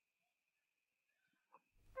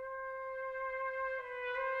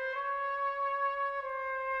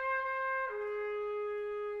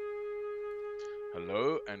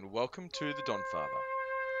Hello and welcome to The Don Father,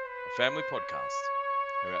 a family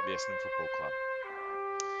podcast about the Essendon Football Club.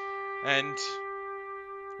 And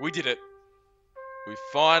we did it. We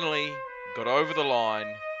finally got over the line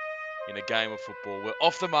in a game of football. We're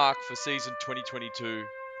off the mark for season 2022.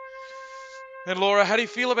 And Laura, how do you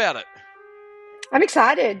feel about it? I'm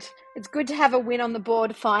excited. It's good to have a win on the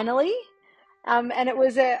board finally. And it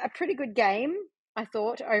was a pretty good game, I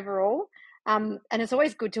thought, overall. And it's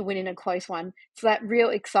always good to win in a close one. So that real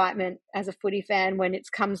excitement as a footy fan when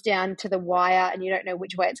it comes down to the wire and you don't know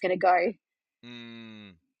which way it's going to go.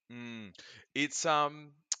 Mm, mm. It's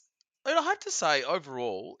and I have to say,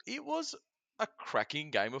 overall, it was a cracking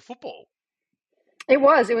game of football. It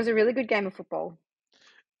was. It was a really good game of football.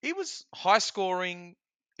 It was high scoring.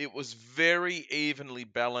 It was very evenly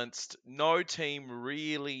balanced. No team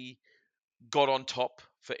really got on top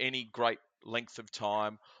for any great length of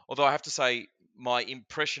time. Although I have to say, my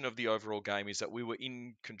impression of the overall game is that we were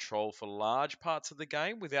in control for large parts of the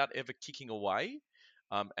game without ever kicking away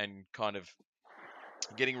and kind of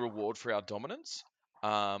getting reward for our dominance.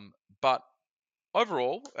 But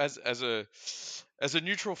overall, as a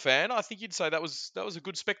neutral fan, I think you'd say that was a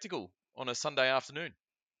good spectacle on a Sunday afternoon.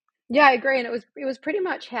 Yeah, I agree. And it was pretty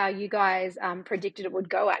much how you guys predicted it would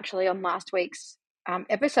go actually on last week's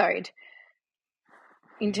episode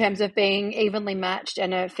in terms Mm, of being evenly matched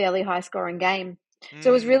and a fairly high scoring game.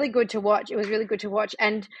 So it was mm, really good to watch. It was really good to watch.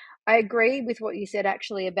 And I agree with what you said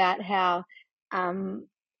actually about how um,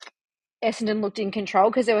 Essendon looked in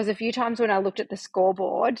control because there was a few times when I looked at the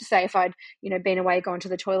scoreboard, say if I'd, been away, gone to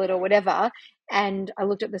the toilet or whatever, and I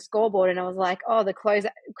looked at the scoreboard and I was like, oh, the Crows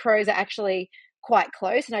are actually quite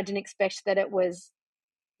close. And I didn't expect that it was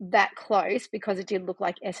that close because it did look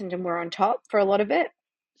like Essendon were on top for a lot of it.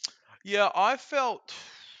 yeah, I felt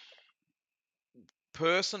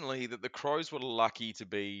personally that the Crows were lucky to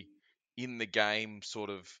be in the game sort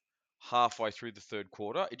of halfway through the third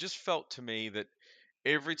quarter. It just felt to me that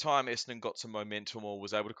every time Essendon got some momentum or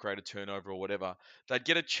was able to create a turnover or whatever, they'd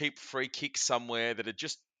get a cheap free kick somewhere that had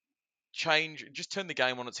just turned the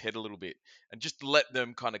game on its head a little bit and just let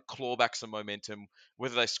them kind of claw back some momentum,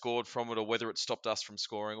 whether they scored from it or whether it stopped us from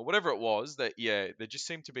scoring or whatever it was. That yeah, there just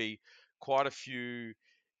seemed to be quite a few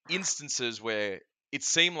instances where it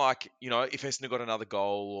seemed like, if Essendon got another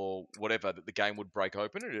goal or whatever, that the game would break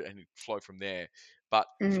open and flow from there. But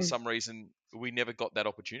for Mm. some reason, we never got that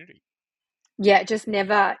opportunity. It just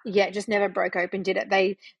never broke open, did it?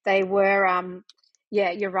 They were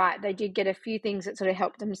yeah, you're right. They did get a few things that sort of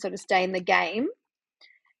helped them sort of stay in the game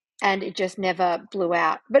and it just never blew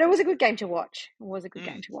out. But it was a good game to watch. It was a good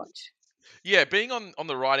game Mm. to watch. Yeah, being on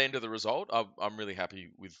the right end of the result, I'm really happy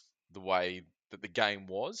with the way that the game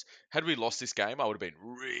was. Had we lost this game, I would have been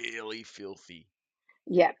really filthy.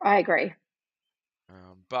 Yeah, I agree.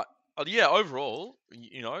 But yeah, overall,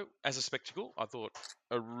 as a spectacle, I thought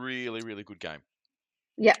a really, really good game.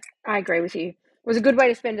 Yeah, I agree with you. It was a good way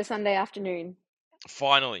to spend a Sunday afternoon.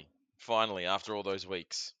 Finally, finally, after all those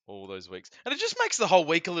weeks, and it just makes the whole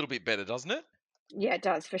week a little bit better, doesn't it? Yeah, it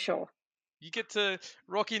does for sure. You get to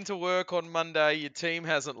rock into work on Monday. Your team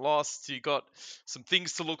hasn't lost. You got some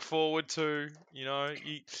things to look forward to.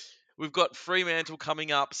 We've got Fremantle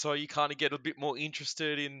coming up, so you kind of get a bit more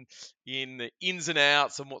interested in the ins and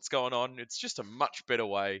outs and what's going on. It's just a much better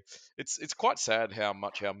way. It's quite sad how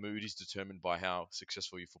much our mood is determined by how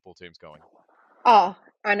successful your football team's going. Oh,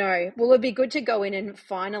 I know. Well, it'd be good to go in and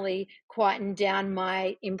finally quieten down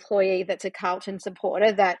my employee that's a Carlton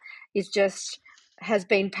supporter that is just has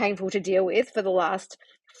been painful to deal with for the last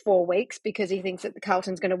 4 weeks because he thinks that the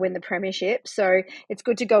Carlton's going to win the premiership. So it's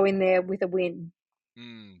good to go in there with a win.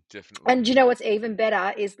 Definitely. And you know what's even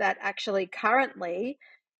better is that actually currently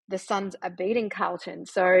the Suns are beating Carlton.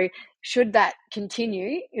 So should that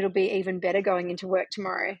continue, it'll be even better going into work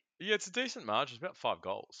tomorrow. Yeah, it's a decent margin. It's about 5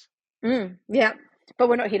 goals. Yeah. But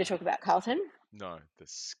we're not here to talk about Carlton. No, the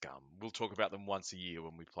scum. We'll talk about them once a year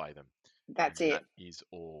when we play them. And That's that it. is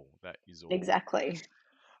all. That is all. Exactly.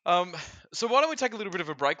 Um, so why don't we take a little bit of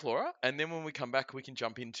a break, Laura, and then when we come back, we can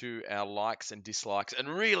jump into our likes and dislikes and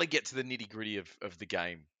really get to the nitty gritty of the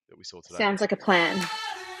game that we saw today. Sounds like a plan.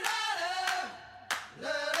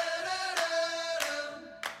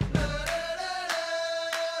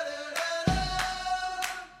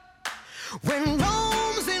 When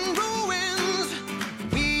Rome's in ruins,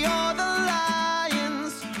 we are the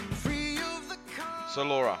lions, free of the So,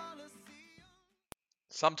 Laura,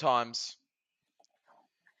 sometimes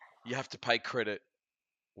you have to pay credit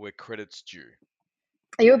where credit's due.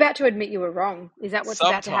 Are you about to admit you were wrong? Is that what's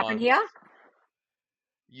about to happen Sometimes here?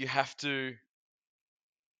 you have to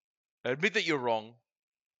admit that you're wrong,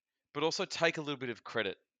 but also take a little bit of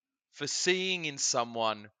credit for seeing in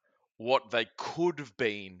someone what they could have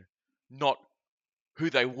been, not who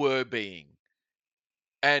they were being.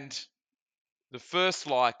 And the first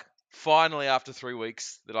finally after 3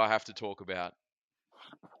 weeks that I have to talk about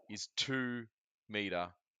is 2-meter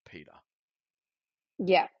Peter.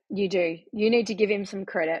 Yeah, you do. You need to give him some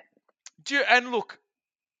credit. And look,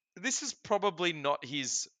 this is probably not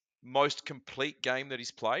his most complete game that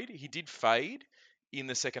he's played. He did fade in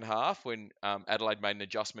the second half when Adelaide made an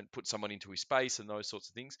adjustment, put someone into his space and those sorts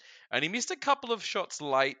of things. And he missed a couple of shots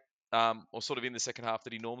late or sort of in the second half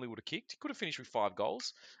that he normally would have kicked. He could have finished with 5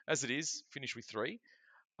 goals. As it is, finished with 3.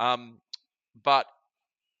 But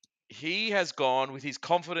he has gone with his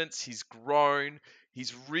confidence. He's grown.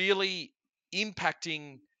 He's really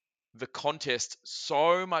impacting the contest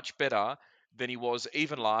so much better than he was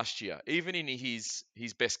even last year. Even in his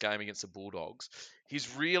best game against the Bulldogs,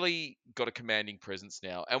 he's really got a commanding presence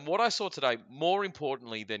now. And what I saw today, more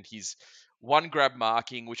importantly than his one grab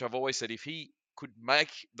marking, which I've always said, if he could make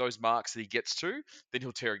those marks that he gets to, then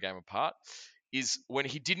he'll tear a game apart, is when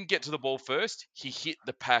he didn't get to the ball first, he hit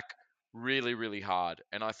the pack really, really hard.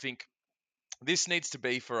 And I think this needs to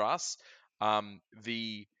be for us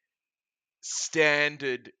the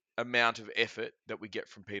standard amount of effort that we get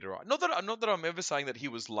from Peter Wright. Not that I'm ever saying that he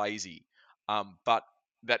was lazy, but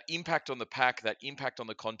that impact on the pack, that impact on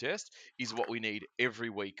the contest is what we need every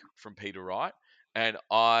week from Peter Wright. And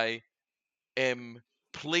I am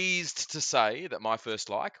pleased to say that my first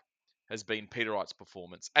like has been Peter Wright's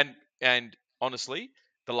performance. And honestly,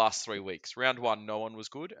 the last 3 weeks. Round 1, no one was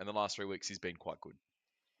good, and the last 3 weeks he's been quite good.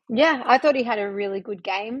 Yeah, I thought he had a really good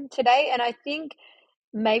game today, and I think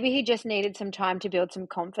maybe he just needed some time to build some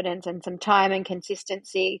confidence and some time and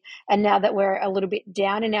consistency. And now that we're a little bit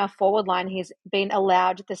down in our forward line, he's been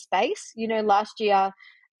allowed the space. You know, last year,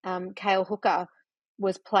 Cale Hooker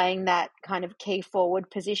was playing that kind of key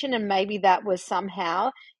forward position, and maybe that was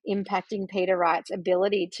somehow impacting Peter Wright's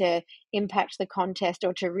ability to impact the contest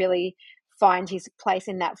or to really find his place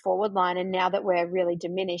in that forward line. And now that we're really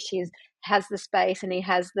diminished, he has the space and he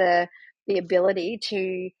has the ability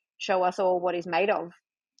to show us all what he's made of.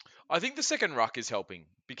 I think the second ruck is helping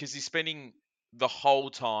because he's spending the whole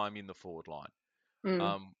time in the forward line.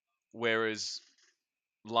 Whereas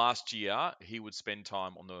last year he would spend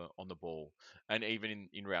time on the ball, and even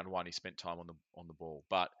in round 1 he spent time on the ball.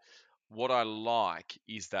 But what I like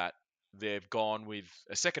is that they've gone with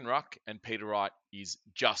a second ruck, and Peter Wright is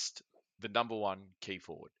just the number 1 key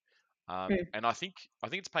forward. And I think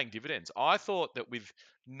it's paying dividends. I thought that with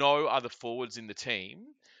no other forwards in the team,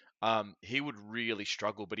 he would really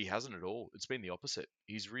struggle, but he hasn't at all. It's been the opposite.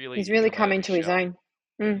 He's really come out come of his into his shell. own.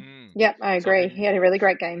 Mm. Yep, I So I've agree. been, He had a really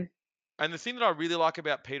great game. and the thing that I really like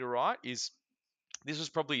about Peter Wright is this was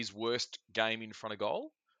probably his worst game in front of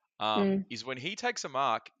goal. Is when he takes a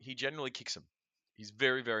mark, he generally kicks him. He's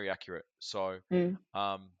very, very accurate. So,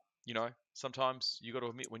 sometimes you got to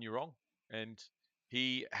admit when you're wrong, and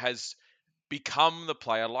he has become the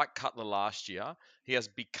player like Cutler last year. He has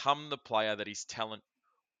become the player that his talent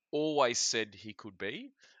always said he could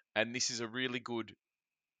be, and this is a really good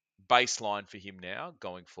baseline for him now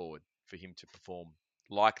going forward for him to perform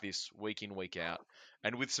like this week in, week out.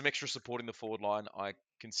 And with some extra support in the forward line, I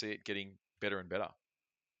can see it getting better and better.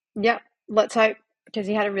 Yep, let's hope, because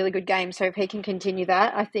he had a really good game. So if he can continue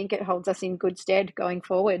that, I think it holds us in good stead going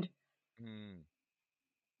forward.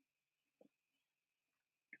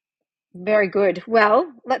 Very good.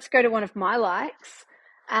 Well, let's go to one of my likes.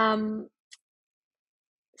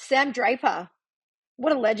 Sam Draper.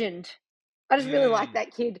 What a legend. I just really like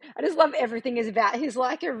that kid. I just love everything he's about. He's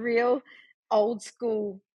like a real old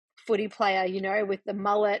school footy player, you know, with the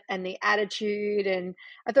mullet and the attitude. And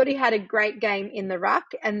I thought he had a great game in the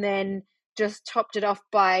ruck and then just topped it off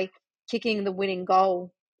by kicking the winning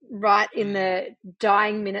goal right in the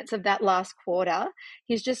dying minutes of that last quarter.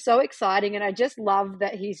 He's just so exciting. And I just love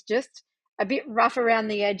that he's just a bit rough around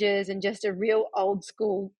the edges and just a real old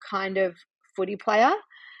school kind of footy player.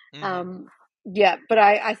 Yeah, but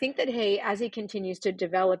I think that he, as he continues to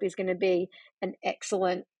develop, is going to be an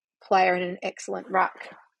excellent player and an excellent ruck.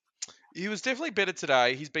 He was definitely better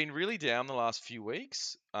today. He's been really down the last few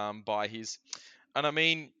weeks by his... And I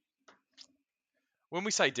mean, when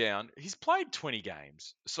we say down, he's played 20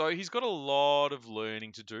 games. So he's got a lot of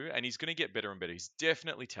learning to do, and he's going to get better and better. He's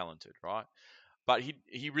definitely talented, right? But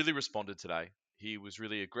he really responded today. He was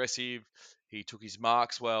really aggressive. He took his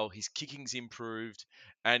marks well. His kicking's improved.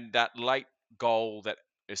 And that late goal that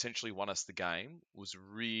essentially won us the game was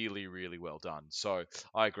really, really well done. So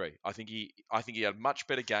I agree. I think he had a much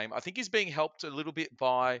better game. I think he's being helped a little bit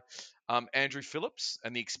by Andrew Phillips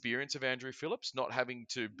and the experience of Andrew Phillips, not having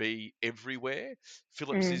to be everywhere.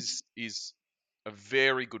 Phillips Mm. is a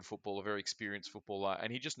very good footballer, a very experienced footballer,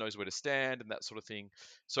 and he just knows where to stand and that sort of thing.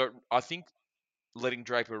 So I think letting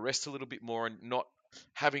Draper rest a little bit more and not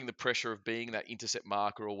having the pressure of being that intercept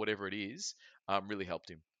marker or whatever it is really helped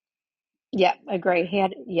him. Yeah, agree. He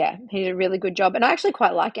did a really good job. And I actually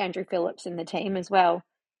quite like Andrew Phillips in the team as well.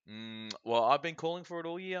 Well, I've been calling for it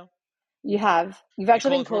all year. You have. You've Been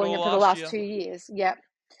actually calling been for it calling all it for the last last year. 2 years. Yep.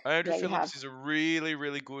 Andrew Yeah, you have. Phillips is a really,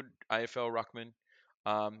 really good AFL ruckman.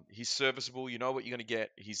 He's serviceable. You know what you're going to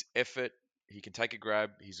get. He's effort. He can take a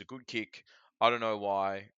grab. He's a good kick. I don't know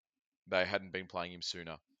why they hadn't been playing him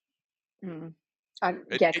sooner. Mm.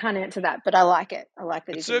 It, it, Can't answer that, but I like it. I like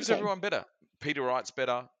that it he's in the serves team. everyone better. Peter Wright's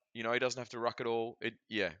better. You know, he doesn't have to ruck at all.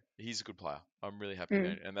 He's a good player. I'm really happy with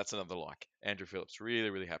Mm. him. And that's another like. Andrew Phillips, really,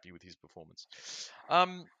 really happy with his performance.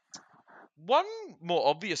 Um, One more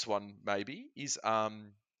obvious one, maybe, is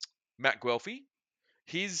Matt Guelphy.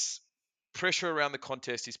 His pressure around the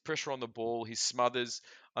contest, his pressure on the ball, his smothers.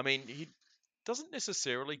 I mean, he doesn't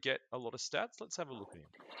necessarily get a lot of stats. Let's have a look at him.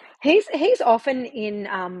 He's often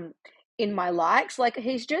in my likes. Like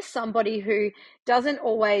he's just somebody who doesn't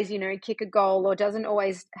always, kick a goal or doesn't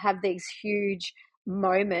always have these huge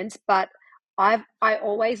moments, but I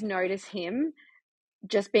always notice him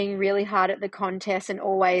just being really hard at the contest and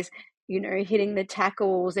always, hitting the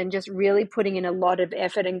tackles and just really putting in a lot of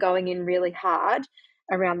effort and going in really hard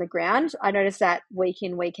around the ground. I notice that week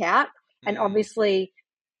in, week out. And Mm, obviously,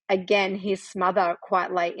 again, his smother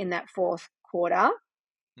quite late in that fourth quarter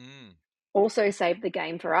mm, also saved the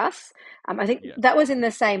game for us. I think yeah. that was in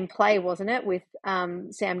the same play, wasn't it, with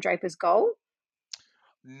Sam Draper's goal?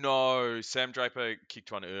 No, Sam Draper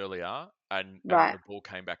kicked one earlier, and then Right. the ball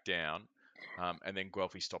came back down, and then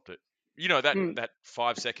Guelphy stopped it. You know that Mm. that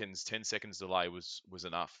 5 seconds, 10 seconds delay was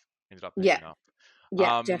enough. Ended up being Yeah. enough.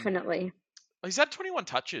 Yeah, Um, definitely. He's had 21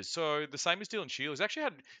 touches, so the same as Dylan Shield. He's actually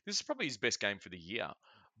had this is probably his best game for the year,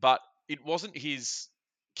 but it wasn't his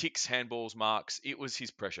kicks, handballs, marks. It was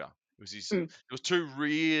his pressure. It was his. Mm. There was two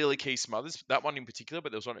really key smothers. That one in particular,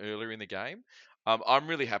 but there was one earlier in the game. I'm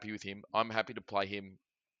really happy with him. I'm happy to play him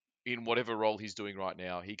in whatever role he's doing right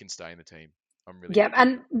now. He can stay in the team. I'm really Yeah, happy.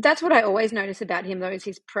 and that's what I always notice about him, though, is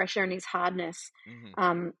his pressure and his hardness Hmm.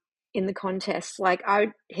 um, in the contest.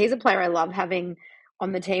 He's a player I love having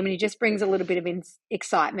on the team, and he just brings a little bit of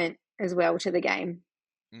excitement as well to the game.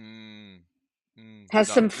 Mm, Has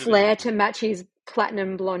no, some really, really flair to good. match his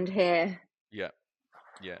platinum blonde hair. Yeah,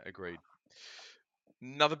 yeah, agreed.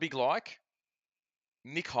 Another big like.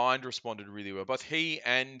 Nick Hind responded really well. Both he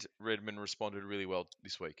and Redmond responded really well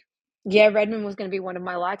this week. Yeah, Redmond was going to be one of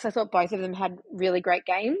my likes. I thought both of them had really great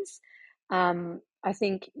games. I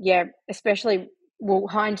think, yeah, especially, well,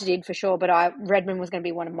 Hines did for sure, but Redmond was going to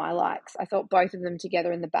be one of my likes. I thought both of them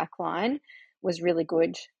together in the back line was really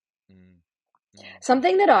good. Mm, mm,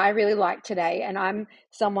 Something that I really liked today, and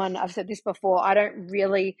I've said this before, I don't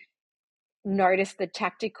really notice the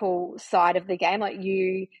tactical side of the game. Like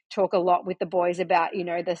you talk a lot with the boys about,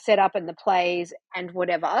 the setup and the plays and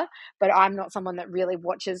whatever, but I'm not someone that really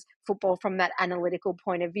watches football from that analytical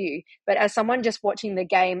point of view. But as someone just watching the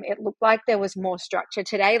game, it looked like there was more structure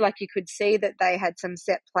today. Like you could see that they had some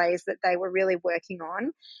set plays that they were really working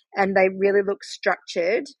on and they really looked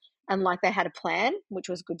structured and like they had a plan, which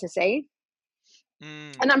was good to see.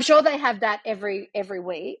 mm. And I'm sure they have that every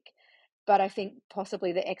week, but I think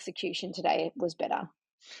possibly the execution today was better.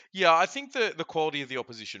 Yeah, I think the quality of the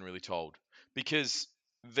opposition really told because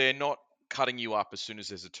they're not cutting you up as soon as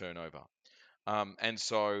there's a turnover. And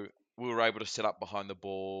so we were able to set up behind the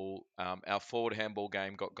ball. Our forward handball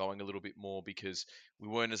game got going a little bit more because we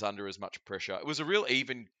weren't under as much pressure. It was a real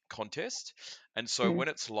even contest, and so Mm. when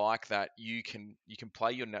it's like that, you can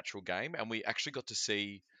play your natural game, and we actually got to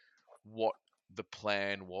see what the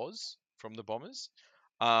plan was from the Bombers.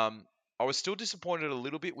 I was still disappointed a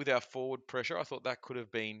little bit with our forward pressure. I thought that could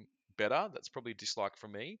have been better. That's probably a dislike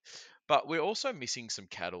from me. But we're also missing some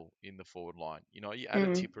cattle in the forward line. You know, you add a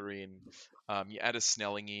Mm. Tipper in, you add a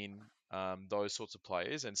Snelling in, those sorts of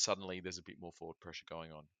players, and suddenly there's a bit more forward pressure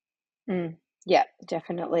going on. Mm. Yeah,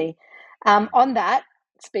 definitely. Mm. On that,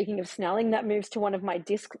 speaking of Snelling, that moves to one of my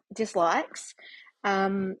dislikes.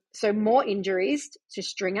 So more injuries to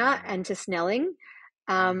Stringer and to Snelling.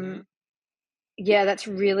 Mm-hmm. Yeah, that's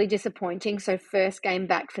really disappointing. So first game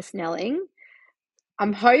back for Snelling.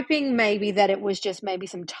 I'm hoping maybe that it was just maybe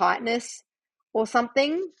some tightness or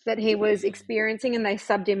something that he was Mm. experiencing and they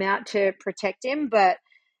subbed him out to protect him. But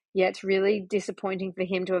yeah, it's really disappointing for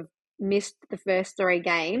him to have missed the first 3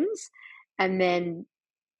 games and then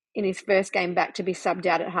in his first game back to be subbed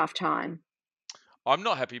out at halftime. I'm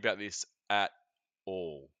not happy about this at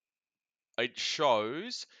all. It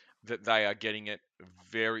shows that they are getting it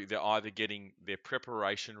they're either getting their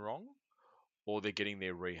preparation wrong or they're getting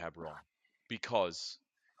their rehab wrong. Because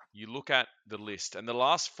you look at the list, and the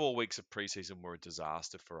last 4 weeks of preseason were a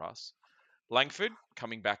disaster for us. Langford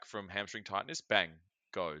coming back from hamstring tightness, bang,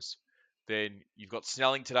 goes. Then you've got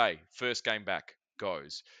Snelling today, first game back,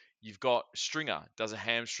 goes. You've got Stringer, does a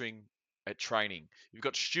hamstring at training. You've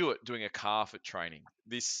got Stewart doing a calf at training.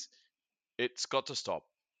 It's got to stop.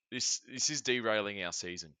 This is derailing our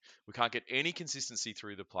season. We can't get any consistency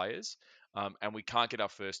through the players, and we can't get our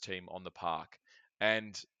first team on the park.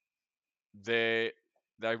 And they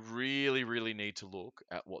really, really need to look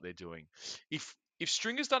at what they're doing. If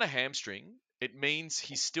Stringer's done a hamstring, it means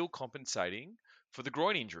he's still compensating for the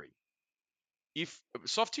groin injury. If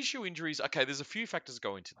soft tissue injuries, okay, there's a few factors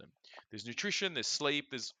go into them. There's nutrition, there's sleep,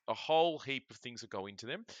 there's a whole heap of things that go into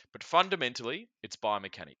them. But fundamentally, it's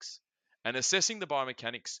biomechanics. And assessing the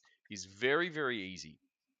biomechanics is very, very easy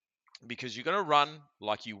because you're going to run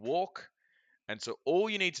like you walk. And so all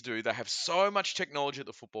you need to do, they have so much technology at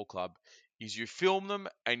the football club, is you film them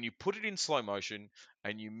and you put it in slow motion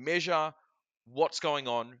and you measure what's going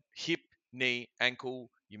on, hip, knee, ankle.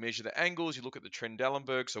 You measure the angles, you look at the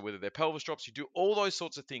Trendelenburg, so whether they're pelvis drops, you do all those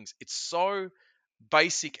sorts of things. It's so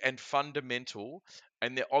basic and fundamental,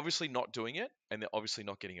 and they're obviously not doing it, and they're obviously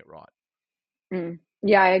not getting it right.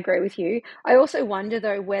 Yeah, I agree with you. I also wonder,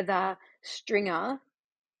 though, whether Stringer,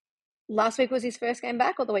 last week was his first game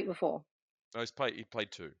back or the week before? No, he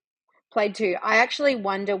played 2. Played 2. I actually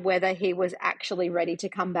wonder whether he was actually ready to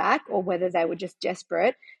come back or whether they were just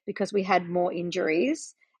desperate because we had more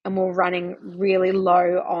injuries and we're running really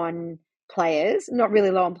low on players. Not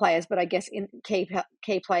really low on players, but I guess in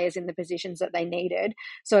key players in the positions that they needed.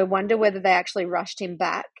 So I wonder whether they actually rushed him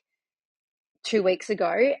back 2 weeks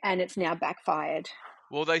ago and it's now backfired.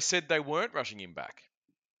 Well, they said they weren't rushing him back.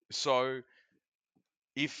 So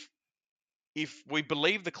if we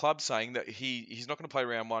believe the club saying that he's not going to play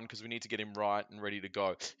round 1 because we need to get him right and ready to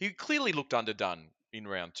go, he clearly looked underdone in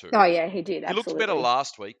round 2. Oh yeah, he did. He looked better Absolutely.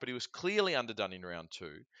 last week, but he was clearly underdone in round 2.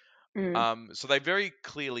 So they very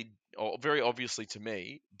clearly, or very obviously to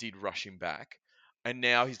me, did rush him back, and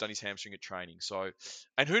now he's done his hamstring at training. So,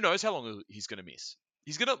 and who knows how long he's going to miss?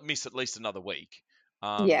 He's going to miss at least another week,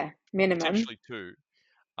 Yeah, minimum. potentially 2.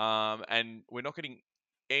 And we're not getting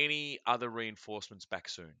any other reinforcements back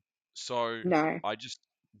soon. So No. I just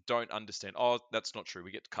don't understand. Oh, that's not true.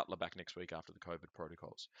 We get Cutler back next week after the COVID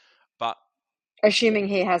protocols. But Assuming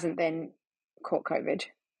he hasn't then caught COVID.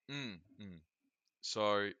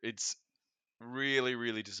 So it's really,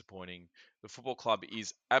 really disappointing. The football club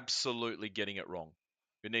is absolutely getting it wrong.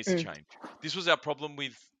 It needs to change. This was our problem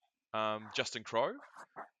with Justin Crowe,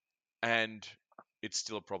 and it's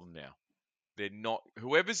still a problem now. They're not,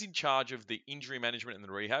 whoever's in charge of the injury management and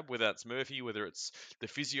the rehab, whether it's Murphy, whether it's the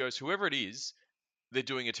physios, whoever it is, they're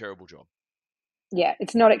doing a terrible job. Yeah,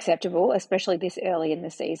 it's not acceptable, especially this early in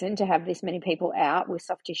the season, to have this many people out with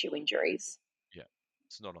soft tissue injuries. Yeah,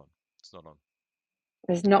 it's not on. It's not on.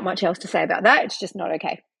 There's not much else to say about that. It's just not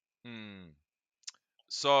okay.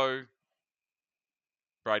 So,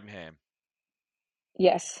 Braden Ham.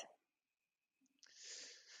 Yes.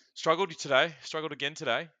 Struggled again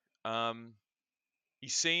today. He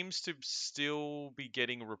seems to still be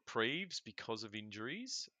getting reprieves because of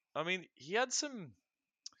injuries. I mean, he had some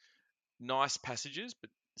nice passages, but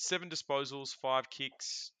 7 disposals, 5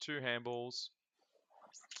 kicks, 2 handballs.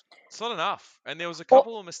 It's not enough. And there was a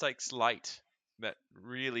couple of mistakes late that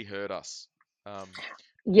really hurt us.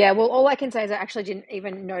 Yeah, well, all I can say is I actually didn't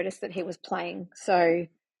even notice that he was playing. So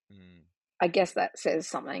I guess that says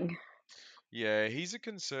something. Yeah, he's a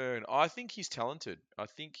concern. I think he's talented. I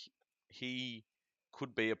think he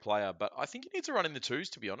could be a player, but I think he needs to run in the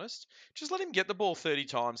 2s, to be honest. Just let him get the ball 30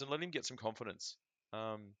 times and let him get some confidence.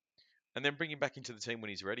 And then bring him back into the team when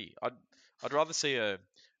he's ready. I'd rather see a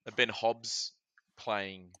Ben Hobbs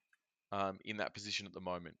playing in that position at the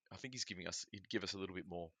moment. I think he'd give us a little bit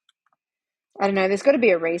more. I don't know. There's got to be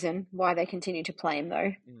a reason why they continue to play him,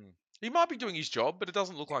 though. He might be doing his job, but it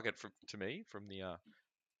doesn't look like it to me from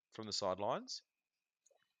the sidelines.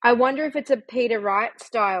 I wonder if it's a Peter Wright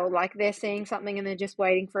style, like they're seeing something and they're just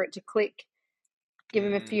waiting for it to click. Give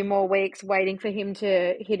him a few more weeks, waiting for him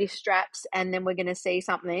to hit his straps, and then we're going to see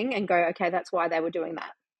something and go, okay, that's why they were doing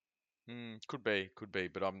that. Could be,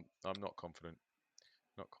 but I'm not confident.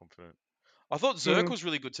 Not confident. I thought Zerk was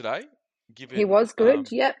really good today. He was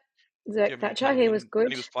good, yep. Zerk Kevin Thatcher, came he was in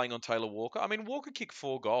and good. he was playing on Taylor Walker. I mean, Walker kicked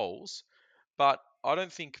 4 goals, but I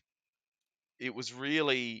don't think it was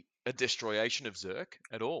really a destroyation of Zerk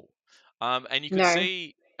at all. And you could No,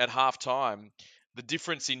 see at half time the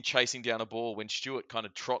difference in chasing down a ball when Stewart kind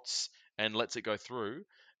of trots and lets it go through,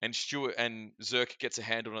 and Stewart and Zerk gets a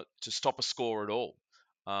hand on it to stop a score at all.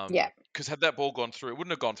 yeah. Because had that ball gone through, it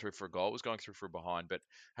wouldn't have gone through for a goal. It was going through for a behind, but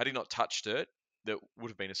had he not touched it, that would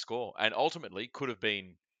have been a score, and ultimately could have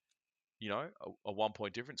been, a 1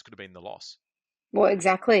 point difference could have been the loss. Well,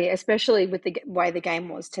 exactly, especially with the way the game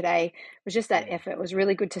was today. It was just that Mm, effort. It was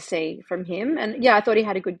really good to see from him. And yeah, I thought he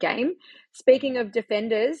had a good game. Speaking mm. of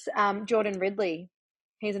defenders, Jordan Ridley,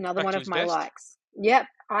 he's another Back one to of his my best. likes. Yep,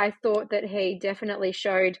 I thought that he definitely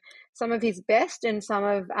showed some of his best and some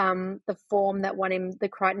of the form that won him the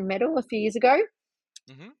Crichton Medal a few years ago.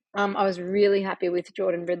 Hmm. I was really happy with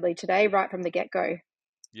Jordan Ridley today, right from the get-go.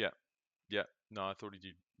 Yeah, yeah. No, I thought he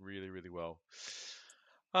did really, really well.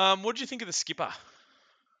 What did you think of the skipper?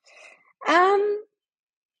 Um,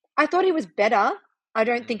 I thought he was better. I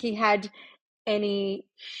don't think Mm. he had any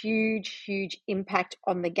huge impact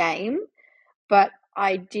on the game, but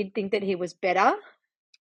I did think that he was better.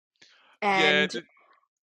 Yeah, And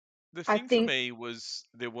the I thing for think, me was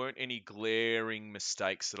there weren't any glaring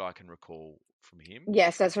mistakes that I can recall from him,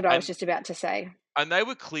 yes, that's what I was and just about to say. and they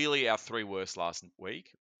were clearly our three worst last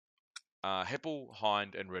week. Heppel,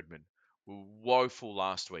 Hind, and Redmond were woeful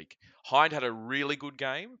last week. Hind had a really good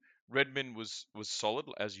game. Redmond was solid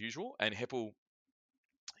as usual, and Heppel,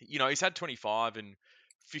 he's had 25 and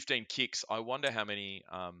 15 kicks. I wonder how many.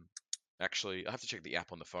 Actually, I have to check the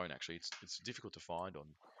app on the phone. Actually, it's difficult to find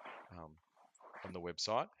um, on the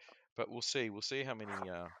website, but we'll see. We'll see how many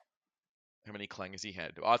clangers he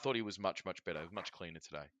had. I thought he was much better, much cleaner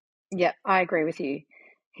today. Yep, I agree with you.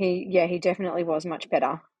 He definitely was much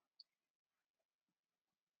better.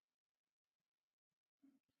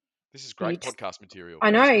 This is You great just, podcast material.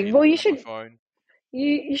 I Just know. me Well, looking at my phone.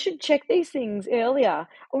 you should check these things earlier.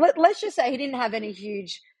 Let's just say he didn't have any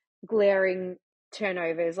huge glaring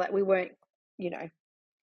turnovers. Like you know,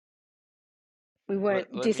 we weren't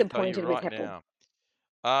Let me tell you disappointed with right Heppel. now.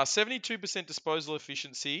 72% disposal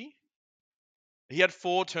efficiency. He had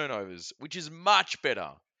 4 turnovers, which is much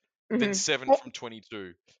better than Hmm. 7 Oh, from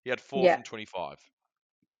 22. He had 4 yeah, from 25.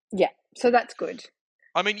 yeah. So that's good.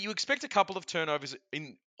 I mean, you expect a couple of turnovers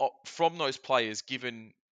from those players,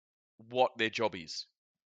 given what their job is,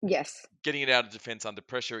 Yes. getting it out of defense under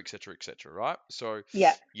pressure, etc., right? So,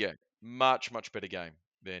 Yeah. yeah, much better game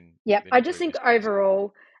than Yep. than I in just think previous weeks.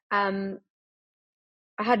 overall, um,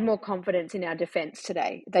 I had more confidence in our defense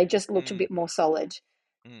today. They just looked a Mm, bit more solid.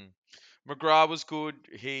 mm. McGrath was good.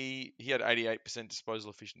 He had 88%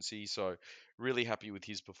 disposal efficiency, so really happy with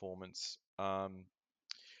his performance.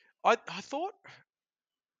 I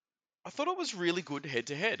thought it was really good head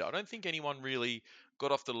to head. I don't think anyone really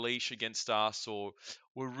got off the leash against us or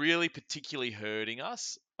were really particularly hurting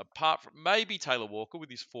us, apart from maybe Taylor Walker with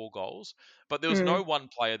his 4 goals. But there was Mm. no one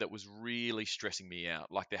player that was really stressing me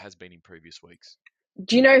out like there has been in previous weeks.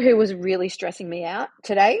 Do you know who was really stressing me out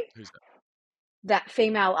today? Who's That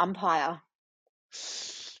female umpire.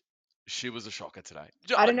 that? She was a shocker today.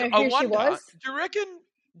 I don't know I who she wonder. was. Do you reckon?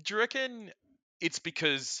 Do you reckon it's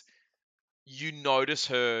because you notice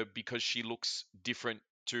her because she looks different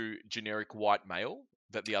to generic white male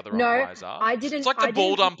that the other No, umpires are? I It's didn't. like the I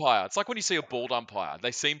bald didn't. umpire. It's like when you see a bald umpire,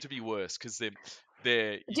 they seem to be worse because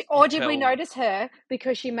they're you Or did we tell. notice her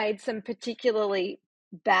because she made some particularly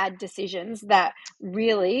bad decisions that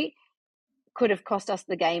really could have cost us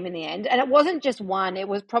the game in the end? And it wasn't just one; it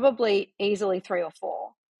was probably easily three or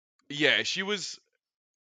four. Yeah, she was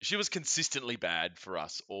consistently bad for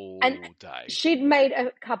us And all day. she'd made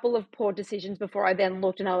a couple of poor decisions before I then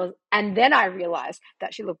looked, and then I realized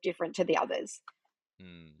that she looked different to the others.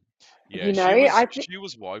 Mm. Yeah, You know, she was I think she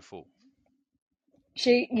was woeful.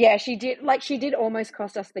 she did, like, she did almost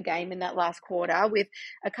cost us the game in that last quarter with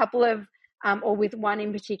a couple of or with one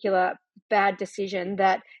in particular bad decision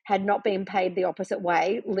that had not been paid the opposite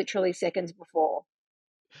way literally seconds before.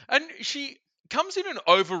 And she comes in and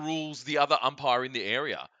overrules the other umpire in the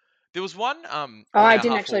area. There was one Oh, on I our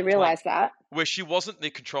didn't half actually forward flank realize that. where she wasn't the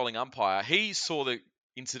controlling umpire. He saw the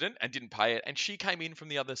incident and didn't pay it, and she came in from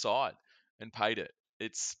the other side and paid it.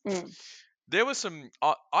 It's Mm. there was some.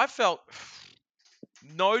 I felt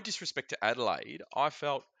no disrespect to Adelaide. I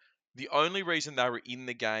felt the only reason they were in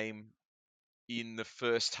the game in the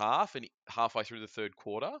first half and halfway through the third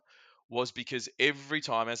quarter was because every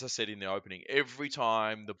time, as I said in the opening, every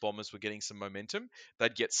time the Bombers were getting some momentum,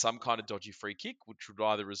 they'd get some kind of dodgy free kick, which would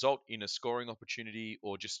either result in a scoring opportunity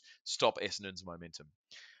or just stop Essendon's momentum.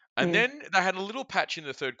 And Mm, then they had a little patch in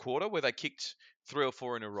the third quarter where they kicked 3 or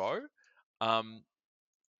 4 in a row.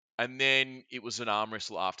 And then it was an arm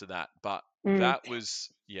wrestle after that. But mm. that was,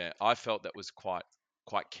 yeah, I felt that was quite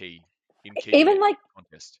key in keeping Even it like a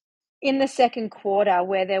contest. in the second quarter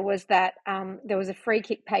where there was there was a free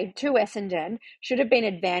kick paid to Essendon, should have been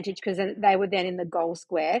advantage because they were then in the goal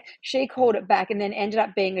square. She called Mm. it back and then ended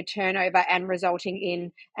up being a turnover and resulting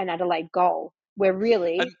in an Adelaide goal, where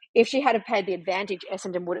really, And if she had have paid the advantage,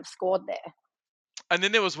 Essendon would have scored there. and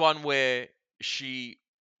then there was one where she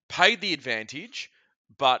paid the advantage,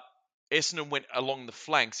 but Essendon went along the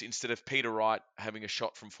flanks instead of Peter Wright having a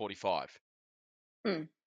shot from 45. Mm,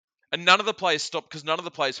 And none of the players stopped because none of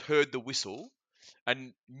the players heard the whistle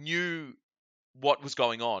and knew what was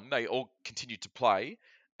going on. They all continued to play,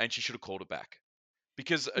 and she should have called it back.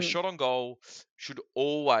 Because a mm, shot on goal should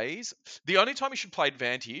always. The only time you should play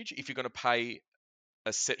advantage if you're going to pay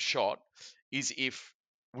a set shot is if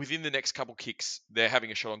within the next couple kicks they're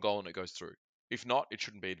having a shot on goal and it goes through. If not, it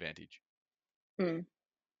shouldn't be advantage. mm.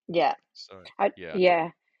 Yeah, So yeah,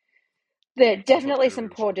 yeah. There are I thought she definitely did a some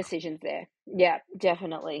real poor shocker. decisions there. Yeah,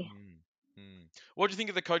 definitely. What do you think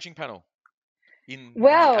of the coaching panel in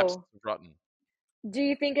the absence Well, of Rutten? do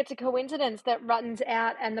you think it's a coincidence that Rutten's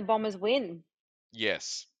out and the Bombers win?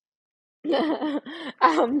 Yes. Yeah,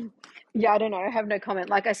 I don't know. I have no comment.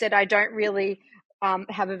 Like I said, I don't really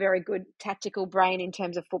have a very good tactical brain in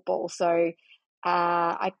terms of football, so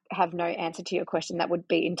I have no answer to your question that would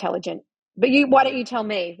be intelligent. But why don't Mm. you tell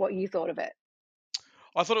me what you thought of it?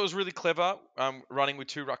 I thought it was really clever, running with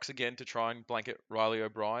 2 rucks again to try and blanket Riley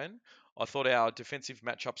O'Brien. I thought our defensive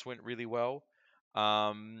matchups went really well,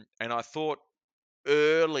 and I thought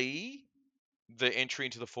early the entry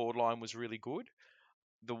into the forward line was really good.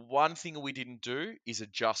 The one thing we didn't do is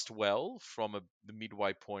adjust well from the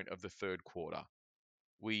midway point of the third quarter.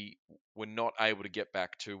 We were not able to get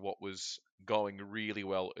back to what was going really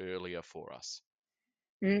well earlier for us.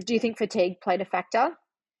 Do you think fatigue played a factor?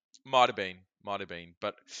 Might have been,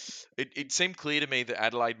 but it seemed clear to me that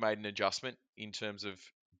Adelaide made an adjustment in terms of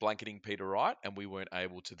blanketing Peter Wright, and we weren't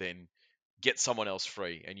able to then get someone else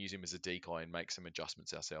free and use him as a decoy and make some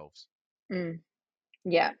adjustments ourselves. Mm,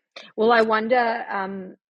 yeah. Well, I wonder,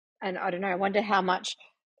 and I don't know, I wonder how much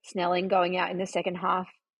Snelling going out in the second half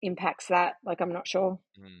impacts that. Like, I'm not sure.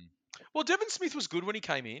 Mm. Well, Devon Smith was good when he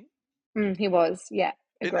came in. He was, yeah,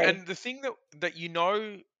 And agree. and the thing that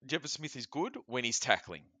Devon Smith is good when he's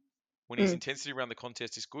tackling, when his Mm, intensity around the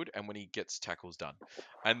contest is good, and when he gets tackles done.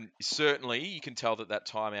 And certainly you can tell that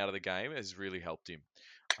time out of the game has really helped him.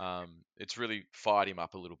 It's really fired him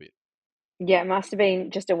up a little bit. yeah, it must have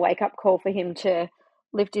been just a wake up call for him to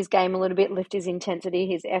lift his game a little bit, lift his intensity,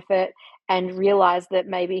 his effort, and realize that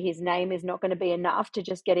maybe his name is not going to be enough to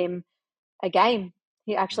just get him a game.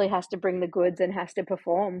 He actually Mm, has to bring the goods and has to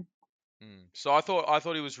perform. So I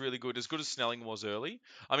thought he was really good as Snelling was early.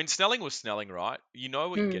 I mean, Snelling was Snelling, right? You know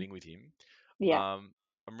what you're Mm, getting with him. yeah. Um,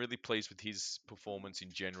 I'm really pleased with his performance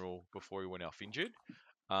in general before he went off injured.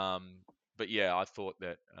 Um, but yeah, I thought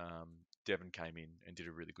that Devon came in and did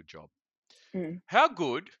a really good job. Mm, How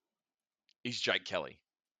good is Jake Kelly?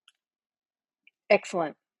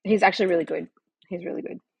 excellent. He's actually really good. He's really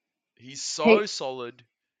good. He's so He solid.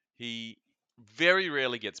 He very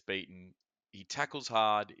rarely gets beaten. He tackles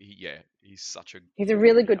hard. He's such a he's a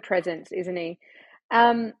really yeah. good presence, isn't he?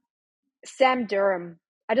 Um, Sam Durham,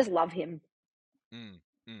 I just love him. Mm,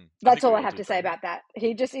 I That's think we all I all have do, to say don't we? about that.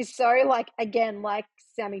 He just is so like again like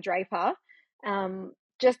Sammy Draper,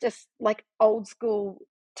 just a like old school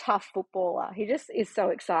tough footballer. He just is so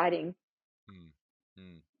exciting. Mm,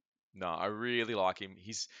 mm. No, I really like him.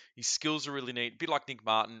 His skills are really neat. A bit like Nick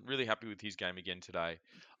Martin. Really happy with his game again today.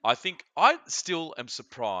 I think I still am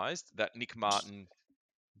surprised that Nick Martin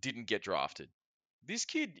didn't get drafted. This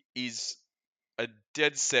kid is a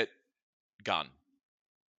dead set gun.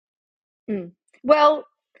 Mm. Well,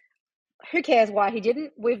 who cares why he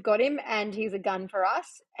didn't? We've got him, and he's a gun for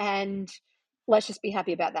us. And let's just be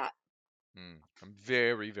happy about that. I'm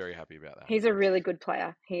very, very happy about that. He's a really good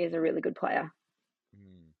player. He is a really good player.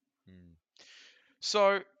 Mm, mm.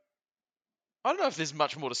 So I don't know if there's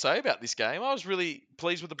much more to say about this game. I was really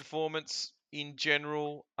pleased with the performance in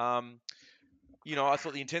general. I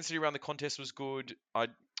thought the intensity around the contest was good. I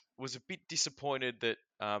was a bit disappointed that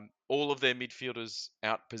all of their midfielders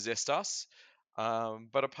outpossessed us.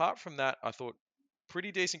 But apart from that, I thought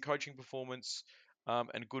pretty decent coaching performance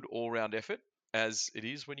and good all-round effort, as it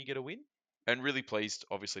is when you get a win. And really pleased,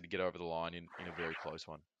 obviously, to get over the line in a very close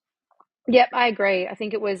one. Yep, I agree. I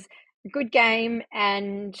think it was a good game,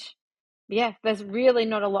 and yeah, there's really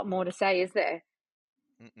not a lot more to say, is there?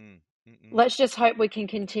 Mm-mm, mm-mm. Let's just hope we can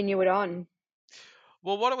continue it on.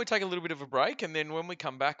 Well, why don't we take a little bit of a break, and then when we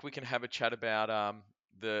come back, we can have a chat about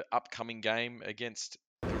the upcoming game against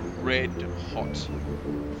the red hot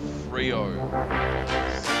Frio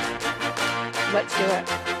Dockers. Let's do it.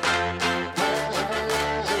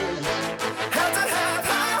 Had to have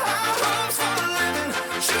high hopes for a living,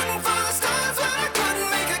 shooting for the stars when I couldn't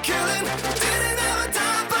make a killing. Didn't have a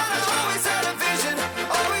dime, but I always had a vision.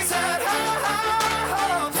 Always had high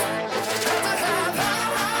hopes. Had to have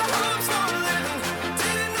high hopes for a living.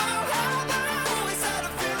 Didn't know how, but I always had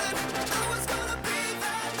a feeling I was gonna be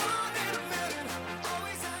that one in a million.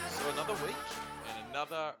 Always had. So another week and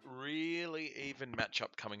another really even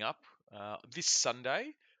matchup coming up this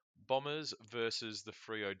Sunday. Bombers versus the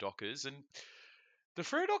Frio Dockers, and the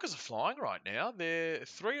Freo Dockers are flying right now. They're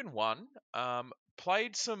 3-1.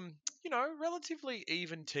 Played some, relatively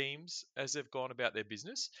even teams as they've gone about their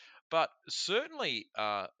business, but certainly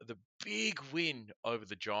the big win over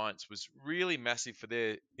the Giants was really massive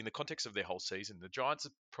in the context of their whole season. The Giants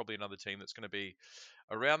are probably another team that's going to be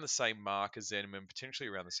around the same mark as them and potentially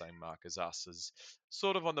around the same mark as us, as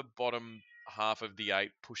sort of on the bottom half of the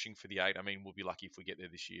 8, pushing for the 8. I mean, we'll be lucky if we get there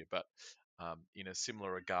this year, but in a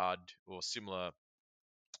similar regard or similar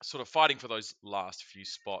sort of fighting for those last few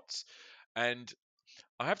spots. And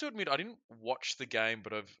I have to admit, I didn't watch the game,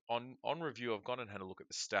 but on review, I've gone and had a look at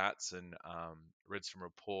the stats and read some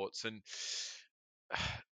reports. And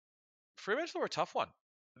Fremantle are a tough one.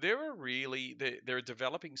 They're a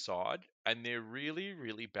developing side, and they're really,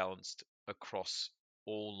 really balanced across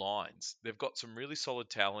all lines. They've got some really solid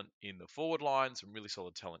talent in the forward line, some really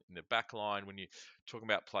solid talent in the back line. When you're talking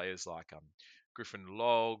about players like Griffin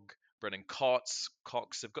Log, Brennan Cox,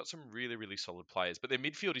 they've got some really, really solid players. But their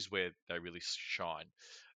midfield is where they really shine.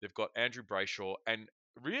 They've got Andrew Brayshaw and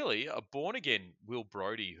really a born again Will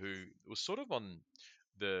Brodie, who was sort of on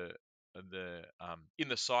the in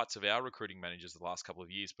the sights of our recruiting managers the last couple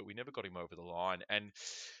of years, but we never got him over the line. And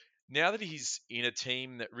now that he's in a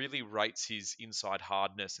team that really rates his inside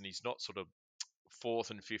hardness and he's not sort of fourth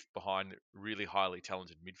and fifth behind really highly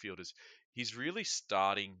talented midfielders, he's really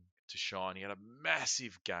starting to shine. He had a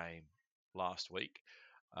massive game last week.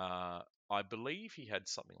 I believe he had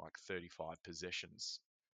something like 37 possessions,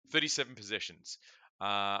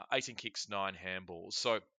 18 kicks, 9 handballs.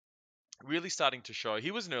 So really starting to show.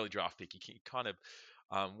 He was an early draft pick. He kind of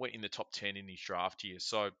went in the top 10 in his draft year.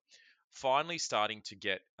 So finally starting to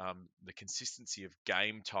get the consistency of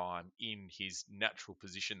game time in his natural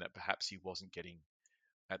position that perhaps he wasn't getting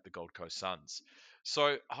at the Gold Coast Suns.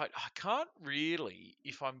 So I can't really,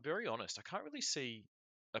 if I'm very honest, I can't really see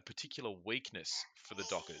a particular weakness for the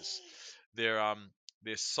Dockers. They're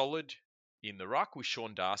solid in the ruck with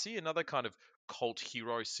Sean Darcy, another kind of cult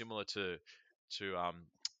hero similar to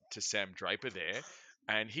Sam Draper there,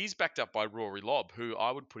 and he's backed up by Rory Lobb, who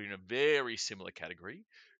I would put in a very similar category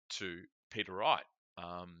to Peter Wright.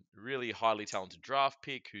 Really highly talented draft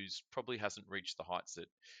pick who's probably hasn't reached the heights that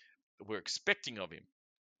we're expecting of him.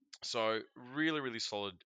 So really, really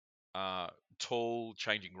solid, tall,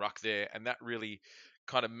 changing ruck there, and that really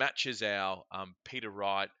kind of matches our Peter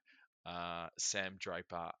Wright, Sam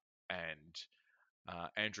Draper, and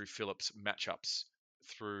Andrew Phillips matchups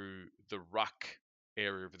through the ruck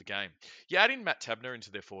area of the game. You add in Matt Tabner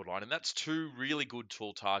into their forward line, and that's 2 really good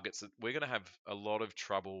tall targets that we're going to have a lot of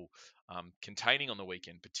trouble containing on the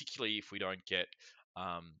weekend, particularly if we don't get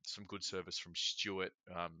some good service from Stewart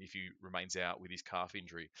if he remains out with his calf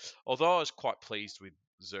injury. Although I was quite pleased with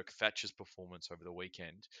Zerk Thatcher's performance over the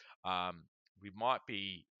weekend, we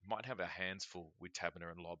might have our hands full with Tabner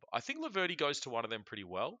and Lobb. I think Laverty goes to one of them pretty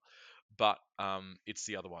well, but it's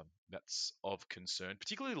the other one that's of concern.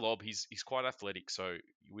 Particularly Lobb, he's quite athletic, so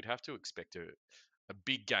you would have to expect a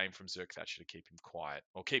big game from Zerk Thatcher to keep him quiet,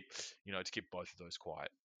 or to keep both of those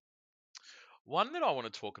quiet. One that I want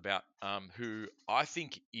to talk about, who I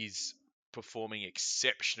think is performing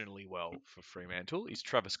exceptionally well for Fremantle, is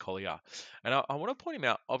Travis Collier. And I want to point him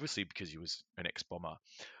out, obviously, because he was an ex-Bomber.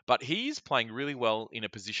 But he's playing really well in a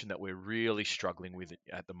position that we're really struggling with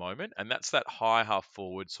at the moment. And that's that high half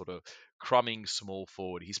forward, sort of crumbing small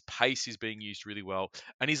forward. His pace is being used really well.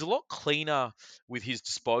 And he's a lot cleaner with his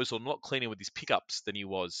disposal, and a lot cleaner with his pickups than he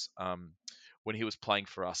was when he was playing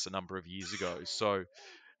for us a number of years ago. So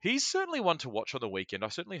he's certainly one to watch on the weekend. I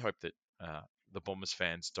certainly hope that the Bombers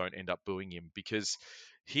fans don't end up booing him, because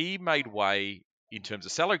he made way in terms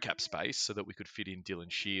of salary cap space so that we could fit in Dylan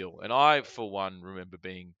Shield. And I, for one, remember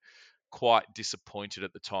being quite disappointed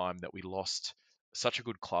at the time that we lost such a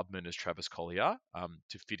good clubman as Travis Collier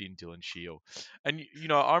to fit in Dylan Shield. And,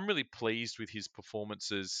 I'm really pleased with his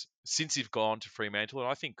performances since he's gone to Fremantle, and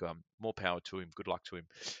I think more power to him, good luck to him.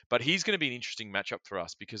 But he's going to be an interesting matchup for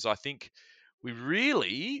us, because I think we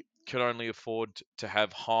really can only afford to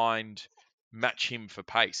have Hind match him for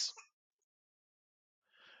pace.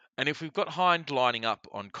 And if we've got Hind lining up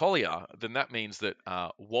on Collier, then that means that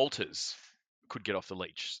Walters could get off the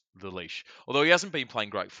leash. Although he hasn't been playing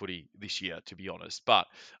great footy this year, to be honest. But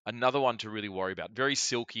another one to really worry about. Very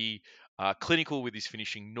silky, clinical with his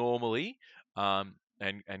finishing normally, and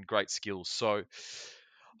great skills. So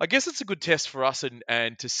I guess it's a good test for us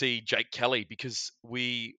and to see Jake Kelly, because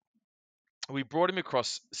we brought him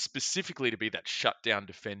across specifically to be that shutdown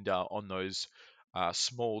defender on those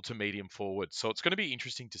small to medium forwards. So it's going to be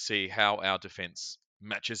interesting to see how our defence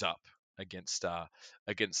matches up against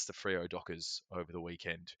the Freo Dockers over the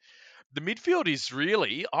weekend. The midfield is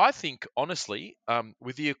really, I think, honestly,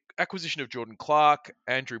 with the acquisition of Jordan Clark,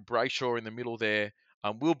 Andrew Brayshaw in the middle there,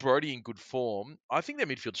 Will Brodie in good form, I think their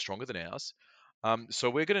midfield's stronger than ours. So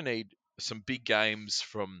we're going to need some big games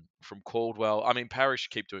from Caldwell. I mean, Parrish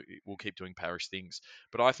will keep doing Parrish things,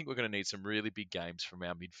 but I think we're going to need some really big games from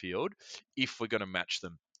our midfield if we're going to match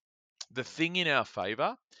them. The thing in our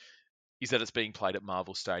favour is that it's being played at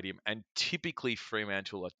Marvel Stadium, and typically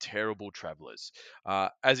Fremantle are terrible travellers,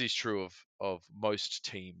 as is true of most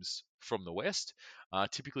teams from the West.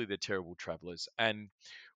 Typically, they're terrible travellers, and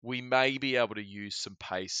we may be able to use some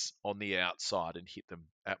pace on the outside and hit them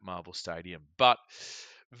at Marvel Stadium. But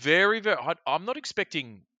I'm not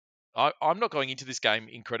expecting. I'm not going into this game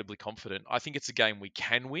incredibly confident. I think it's a game we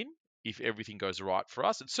can win if everything goes right for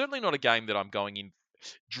us. It's certainly not a game that I'm going in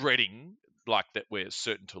dreading, like that we're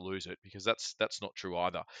certain to lose it, because that's not true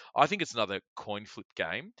either. I think it's another coin flip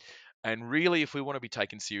game, and really, if we want to be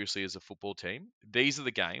taken seriously as a football team, these are the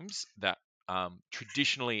games that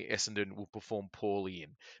traditionally Essendon will perform poorly in.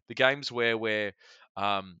 The games where we're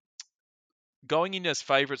going in as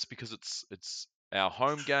favourites because it's our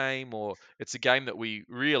home game, or it's a game that we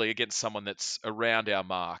really against someone that's around our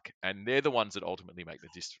mark, and they're the ones that ultimately make the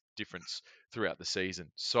difference throughout the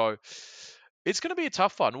season. So it's going to be a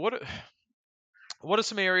tough one. What are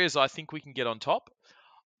some areas I think we can get on top?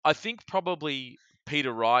 I think probably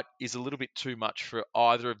Peter Wright is a little bit too much for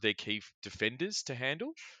either of their key defenders to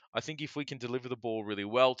handle. I think if we can deliver the ball really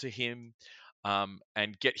well to him,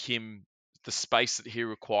 and get him the space that he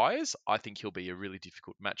requires, I think he'll be a really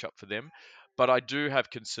difficult matchup for them. But I do have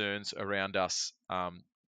concerns around us,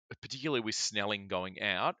 particularly with Snelling going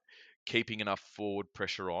out, keeping enough forward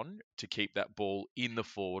pressure on to keep that ball in the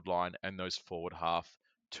forward line and those forward half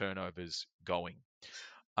turnovers going.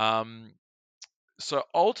 So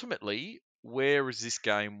ultimately, where is this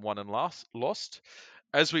game won and lost?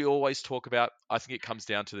 As we always talk about, I think it comes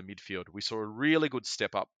down to the midfield. We saw a really good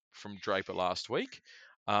step up from Draper last week,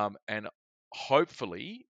 and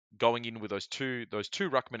hopefully going in with those two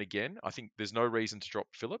ruckmen again. I think there's no reason to drop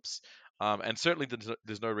Phillips, and certainly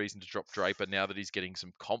there's no reason to drop Draper now that he's getting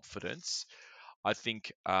some confidence. I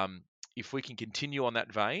think if we can continue on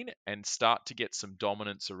that vein and start to get some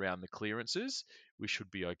dominance around the clearances, we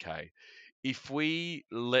should be okay. If we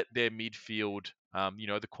let their midfield,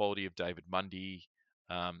 the quality of David Mundy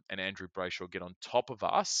and Andrew Brayshaw get on top of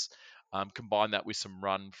us, combine that with some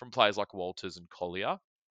run from players like Walters and Collier,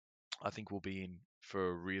 I think we'll be in for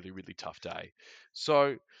a really, really tough day.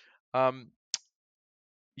 So, I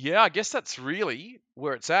guess that's really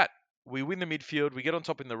where it's at. We win the midfield, we get on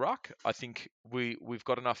top in the ruck. I think we've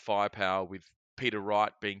got enough firepower with Peter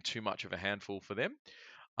Wright being too much of a handful for them.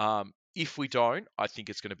 If we don't, I think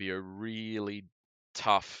it's going to be a really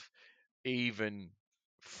tough, even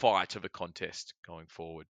fight of a contest going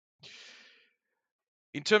forward.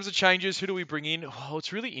 In terms of changes, who do we bring in? Well,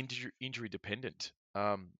 it's really injury dependent.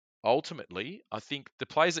 Ultimately, I think the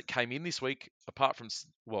players that came in this week, apart from,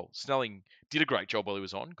 Snelling did a great job while he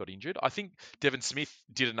was on, got injured. I think Devon Smith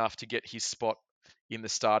did enough to get his spot in the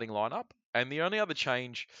starting lineup. And the only other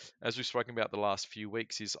change, as we've spoken about the last few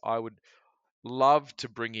weeks, is I would love to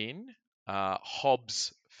bring in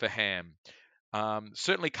Hobbs for Ham.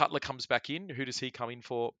 Certainly Cutler comes back in. Who does he come in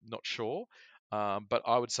for? Not sure. But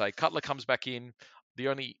I would say Cutler comes back in. The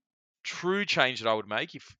only true change that I would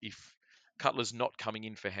make if Cutler's not coming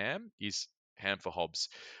in for Ham is Ham for Hobbs.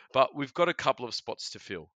 But we've got a couple of spots to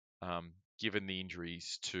fill, given the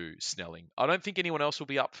injuries to Snelling. I don't think anyone else will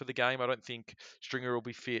be up for the game. I don't think Stringer will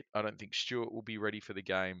be fit. I don't think Stewart will be ready for the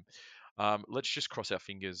game. Let's just cross our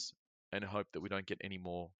fingers and hope that we don't get any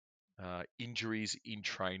more injuries in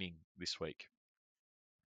training this week.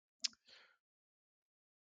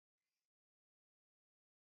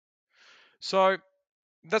 So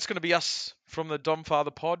that's going to be us from the Dom Father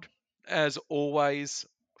Pod. As always,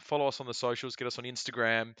 follow us on the socials, get us on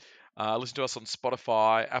Instagram, listen to us on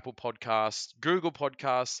Spotify, Apple Podcasts, Google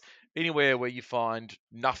Podcasts, anywhere where you find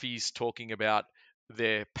nuffies talking about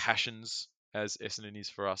their passions as Essendon is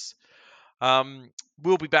for us.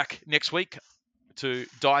 We'll be back next week to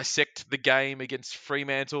dissect the game against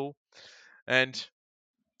Fremantle. And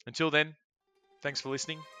until then, thanks for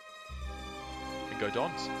listening, and go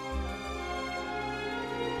Dons.